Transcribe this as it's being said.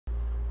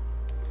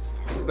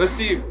Let's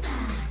see.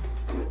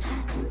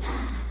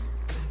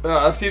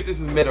 Let's see if this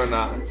is mid or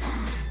not.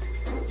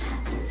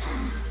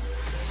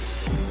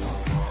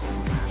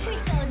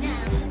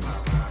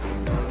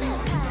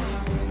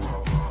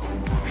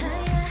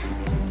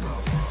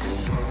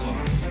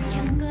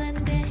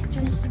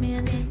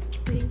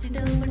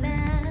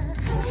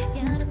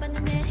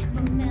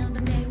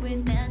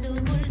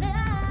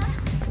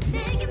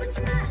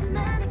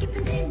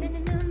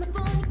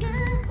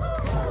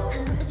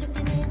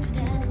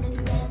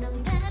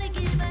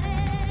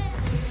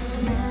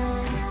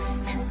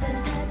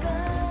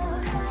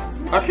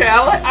 Okay,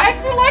 I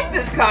actually like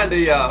this kinda,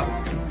 yo.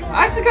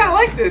 I actually kinda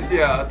like this,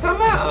 yo.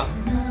 Time out.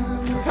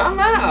 Time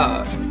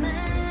out.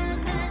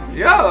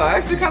 Yo, I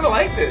actually kinda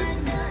like this.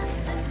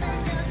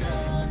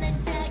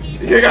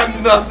 You got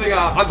nothing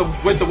on the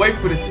with the wait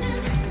for this shit.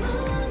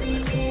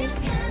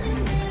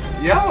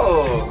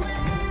 Yo.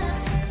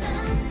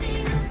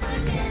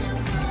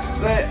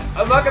 Like,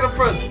 I'm not gonna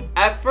front.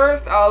 At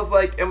first, I was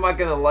like, am I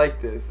gonna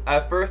like this?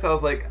 At first, I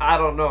was like, I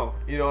don't know.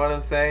 You know what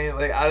I'm saying?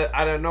 Like,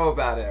 I don't know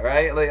about it,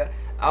 right? Like,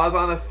 I was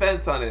on the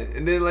fence on it,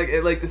 and then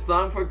like the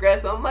song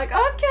progressed. I'm like,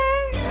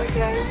 okay.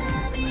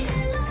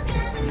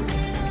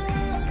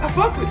 I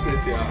fuck with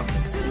this, y'all.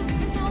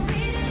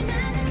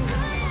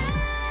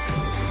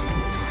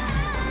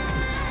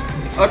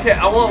 Okay,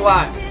 I won't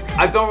lie.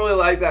 I don't really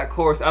like that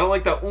chorus. I don't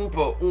like the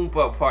Umpah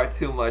Umpah part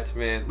too much,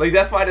 man. Like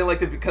that's why I didn't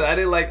like it, because I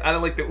didn't like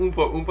the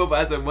Umpah Umpah. But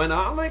as it went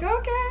on, I'm like,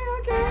 okay.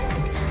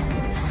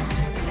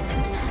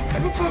 I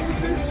can fuck with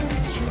this.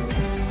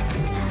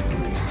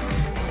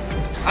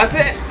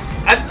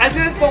 I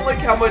just don't like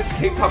how much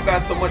K-pop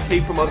got so much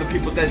hate from other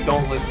people that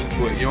don't listen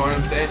to it. You know what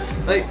I'm saying?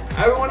 Like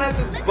everyone has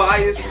this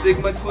biased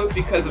stigma to it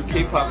because of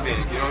K-pop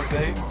fans. You know what I'm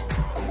saying?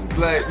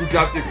 Like you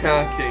dropped your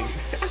crown, king.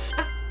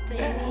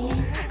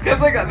 Cause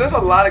like there's a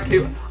lot of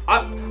K-pop.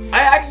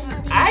 I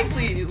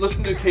actually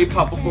listened to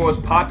K-pop before it was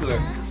popular.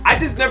 I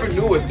just never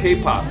knew it was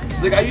K-pop.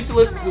 Like I used to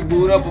listen to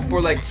Luna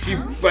before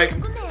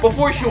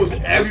before she was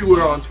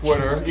everywhere on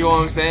Twitter. You know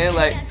what I'm saying?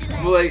 Like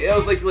it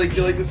was like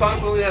the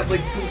songs only have like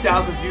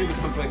 2,000 views or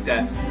something like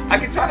that. I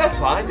could try to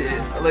find it.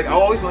 Like I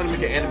always wanted to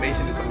make an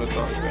animation to some of the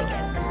songs, bro.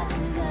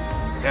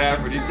 Yeah,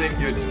 do you think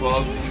you're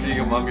 12? See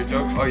your mom your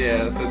joke? Oh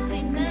yeah, that's it.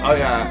 Oh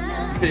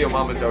yeah, you say your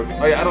mama jokes.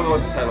 Oh yeah, I don't know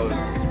what the title is.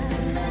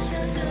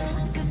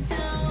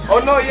 Oh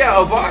no, yeah,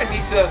 Avar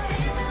Nisha.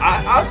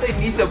 I'll say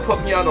Nisha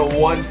put me on a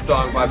one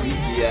song by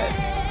BTS.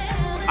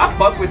 I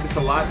fuck with this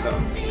a lot though.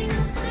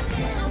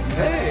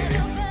 Hey,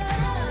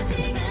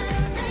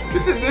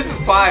 this is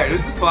fire.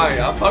 This is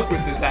fire. I fuck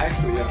with this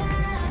actually. Yeah.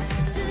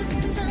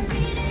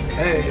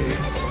 Hey.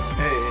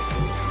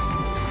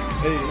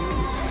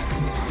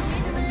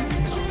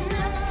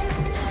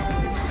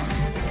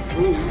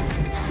 Ooh.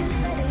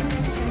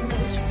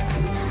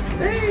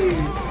 Hey.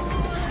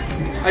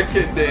 I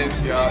can't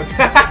dance, y'all.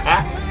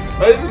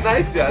 Oh, this is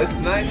nice, y'all. This is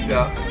nice,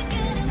 y'all.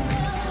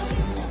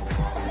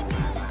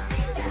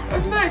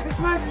 That's nice. It's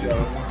nice,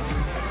 y'all.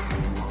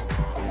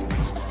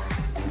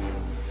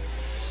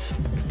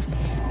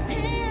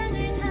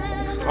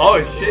 Oh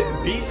shit!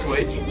 B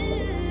switch.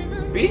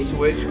 B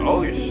switch.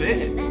 Oh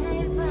shit.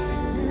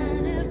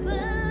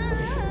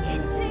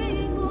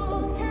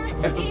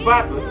 That's a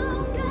slapper.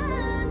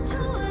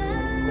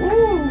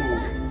 Ooh.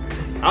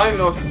 I don't even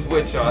know if it's a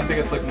switch, y'all. I think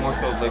it's like more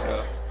so like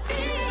a.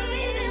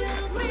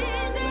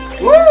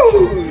 Woo!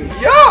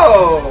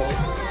 Yo!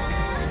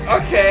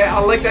 Okay, I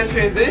like that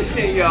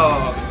transition,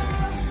 yo.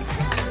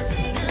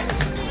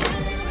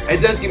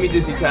 It does give me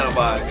Disney Channel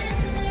vibes.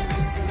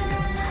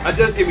 It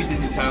does give me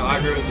Disney Channel, I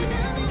agree with you.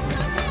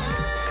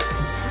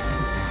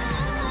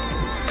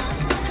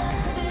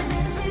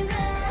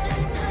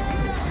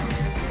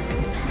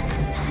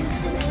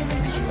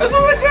 That's a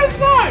really good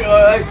song,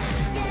 like,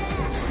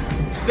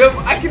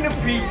 I can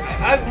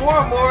appreciate, more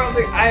and more,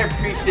 like, I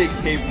appreciate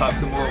K-pop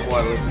the more and more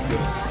I listen to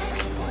it.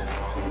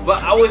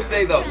 But I would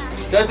say though,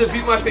 does it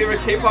beat my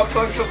favorite K-pop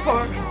song so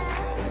far?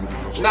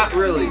 Not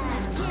really,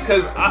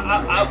 because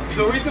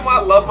the reason why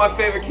I love my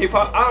favorite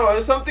K-pop, I don't know,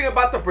 there's something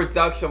about the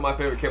production of my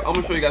favorite K-pop. I'm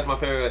gonna show you guys my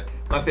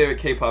favorite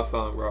K-pop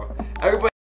song, bro. Everybody.